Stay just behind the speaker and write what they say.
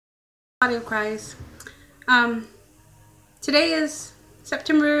Body of Christ. Today is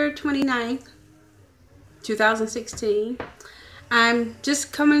September 29th, 2016. I'm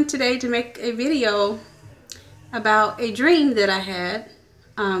just coming today to make a video about a dream that I had.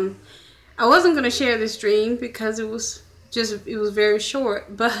 I wasn't going to share this dream because it was very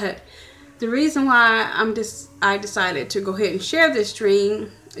short, but the reason why I decided to go ahead and share this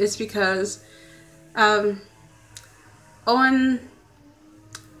dream is because on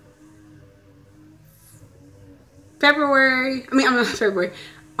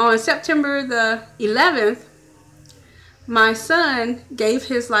September the 11th, my son gave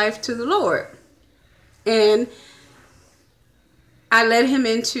his life to the Lord, and I led him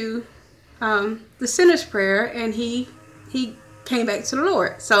into the sinner's prayer, and he came back to the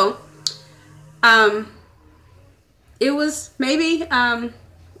Lord. So it was maybe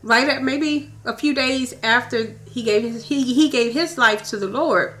maybe a few days after he gave his life to the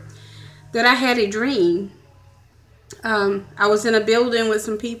Lord that I had a dream. I was in a building with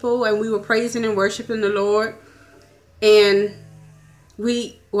some people, and we were praising and worshiping the Lord, and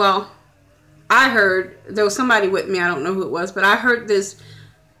I heard, there was somebody with me, I don't know who it was, but I heard this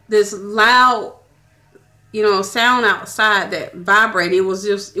loud, sound outside that vibrated. It was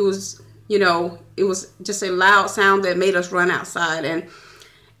just a loud sound that made us run outside. And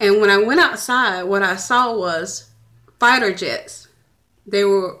when I went outside, what I saw was fighter jets. We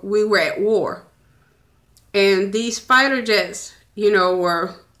were at war. And these fighter jets, they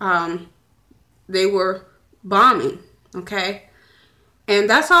were bombing, okay? And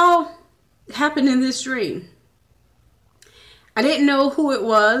that's all happened in this dream. I didn't know who it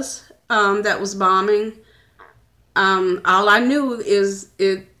was that was bombing. All I knew is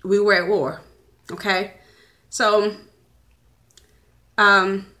we were at war, okay? So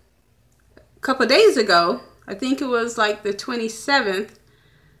a couple of days ago, I think it was like the 27th,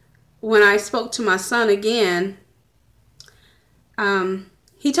 when I spoke to my son again,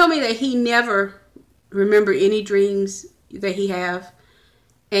 he told me that he never remembered any dreams that he have.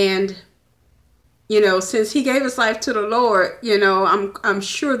 And, since he gave his life to the Lord, I'm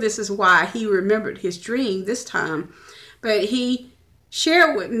sure this is why he remembered his dream this time. But he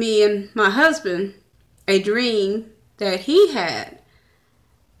shared with me and my husband a dream that he had.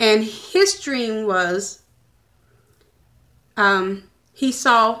 And his dream was he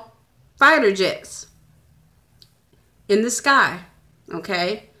saw fighter jets in the sky,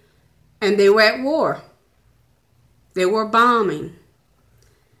 okay? And they were at war. They were bombing.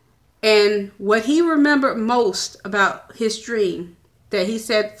 And what he remembered most about his dream, that he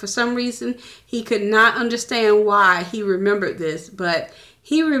said for some reason he could not understand why he remembered this, but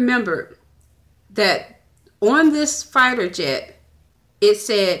he remembered that on this fighter jet it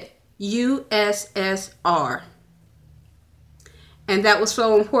said USSR. And that was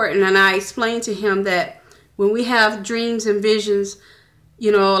so important. And I explained to him that when we have dreams and visions,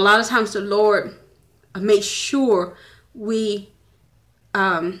 a lot of times the Lord makes sure we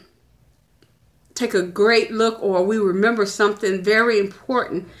take a great look, or we remember something very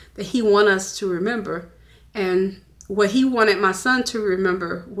important that he wants us to remember. And what he wanted my son to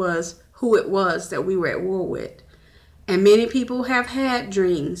remember was who it was that we were at war with. And many people have had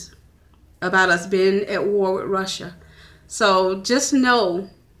dreams about us being at war with Russia. So just know,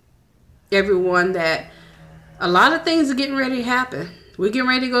 everyone, that a lot of things are getting ready to happen. We're getting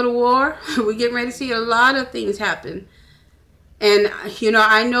ready to go to war. We're getting ready to see a lot of things happen. And,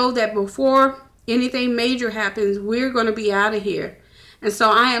 I know that before anything major happens, we're going to be out of here. And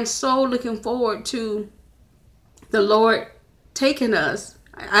so I am so looking forward to the Lord taking us.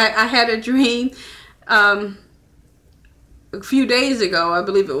 I had a dream a few days ago, I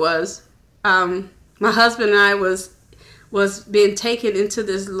believe it was. My husband and I was being taken into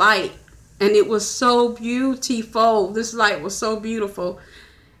this light, and it was so beautiful. This light was so beautiful,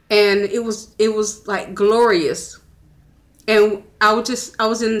 and it was like glorious. And I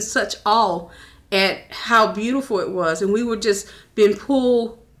was in such awe at how beautiful it was, and we were just being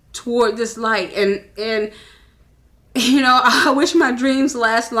pulled toward this light. And I wish my dreams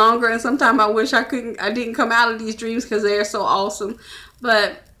last longer, and sometimes I wish I didn't come out of these dreams because they are so awesome.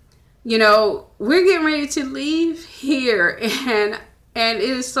 But we're getting ready to leave here, and it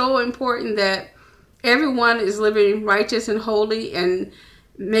is so important that everyone is living righteous and holy, and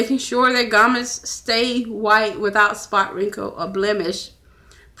making sure their garments stay white without spot, wrinkle, or blemish.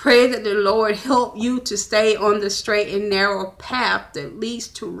 Pray that the Lord help you to stay on the straight and narrow path that leads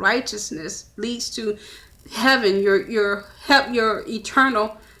to righteousness, leads to heaven, your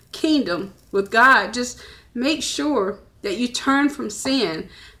eternal kingdom with God. Just make sure that you turn from sin.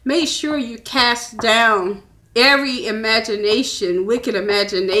 Make sure you cast down every imagination, wicked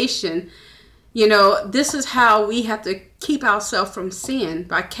imagination. You know, this is how we have to keep ourselves from sin,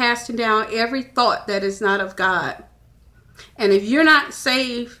 by casting down every thought that is not of God. And if you're not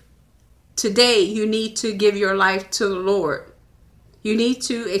saved today, you need to give your life to the Lord. You need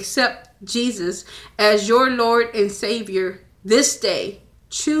to accept Jesus as your Lord and Savior this day.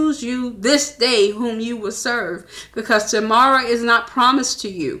 Choose you this day whom you will serve, because tomorrow is not promised to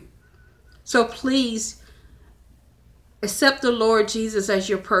you. So please accept the Lord Jesus as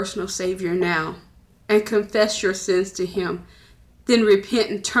your personal Savior now, and confess your sins to Him. Then repent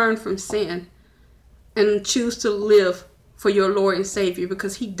and turn from sin and choose to live for your Lord and Savior,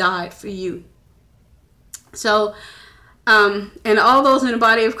 because He died for you. So, and all those in the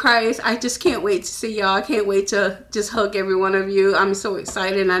body of Christ, I just can't wait to see y'all. I can't wait to just hug every one of you. I'm so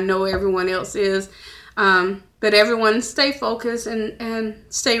excited, and I know everyone else is. But everyone, stay focused and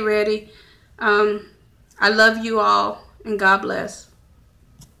stay ready. I love you all, and God bless.